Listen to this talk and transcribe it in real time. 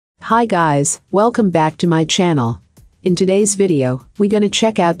Hi guys, welcome back to my channel. In today's video, we're gonna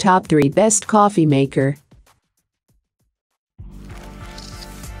check out top 3 best coffee maker.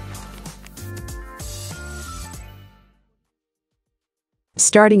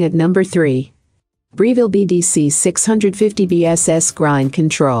 Starting at number 3. Breville BDC 650 BSS Grind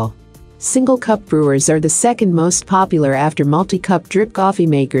Control. Single cup brewers are the second most popular after multi-cup drip coffee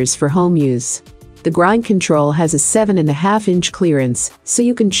makers for home use. The grind control has a 7.5-inch clearance, so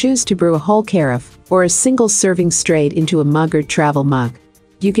you can choose to brew a whole carafe or a single serving straight into a mug or travel mug.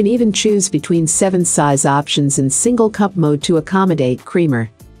 You can even choose between 7 size options in single cup mode to accommodate creamer.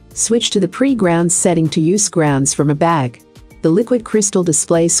 Switch to the pre-ground setting to use grounds from a bag. The liquid crystal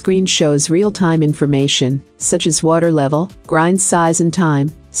display screen shows real-time information, such as water level, grind size and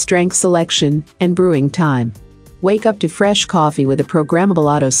time, strength selection, and brewing time. Wake up to fresh coffee with a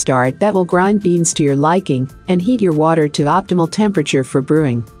programmable auto start that will grind beans to your liking and heat your water to optimal temperature for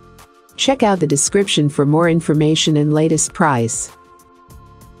brewing. Check out the description for more information and latest price.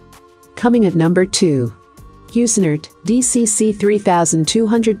 Coming at number 2. Cuisinart DCC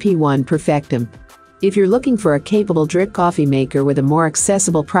 3200P1 Perfectemp. If you're looking for a capable drip coffee maker with a more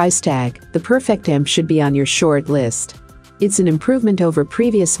accessible price tag, the Perfectemp should be on your short list. It's an improvement over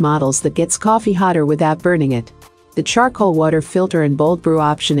previous models that gets coffee hotter without burning it. The charcoal water filter and bold brew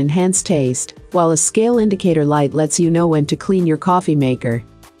option enhance taste, while a scale indicator light lets you know when to clean your coffee maker.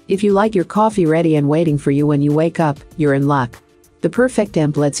 If you like your coffee ready and waiting for you when you wake up, you're in luck. The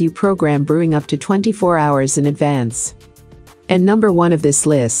Perfectemp lets you program brewing up to 24 hours in advance. And number 1 of this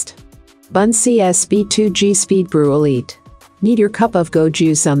list. BUNN CSB2G Speed Brew Elite. Need your cup of go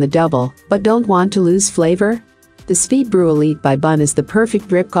juice on the double, but don't want to lose flavor? The Speed Brew Elite by BUNN is the perfect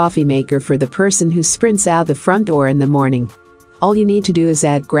drip coffee maker for the person who sprints out the front door in the morning. All you need to do is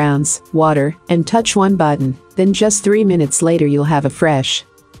add grounds, water, and touch one button, then just 3 minutes later you'll have a fresh.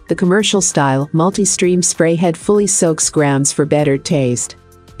 The commercial-style, multi-stream spray head fully soaks grounds for better taste.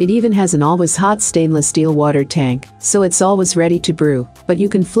 It even has an always hot stainless steel water tank, so it's always ready to brew, but you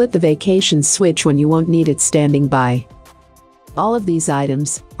can flip the vacation switch when you won't need it standing by. All of these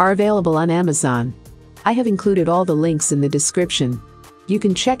items are available on Amazon. I have included all the links in the description. You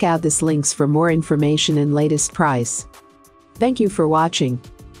can check out these links for more information and latest price. Thank you for watching.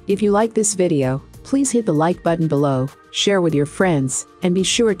 If you like this video, please hit the like button below, share with your friends, and be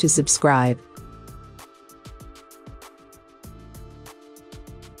sure to subscribe.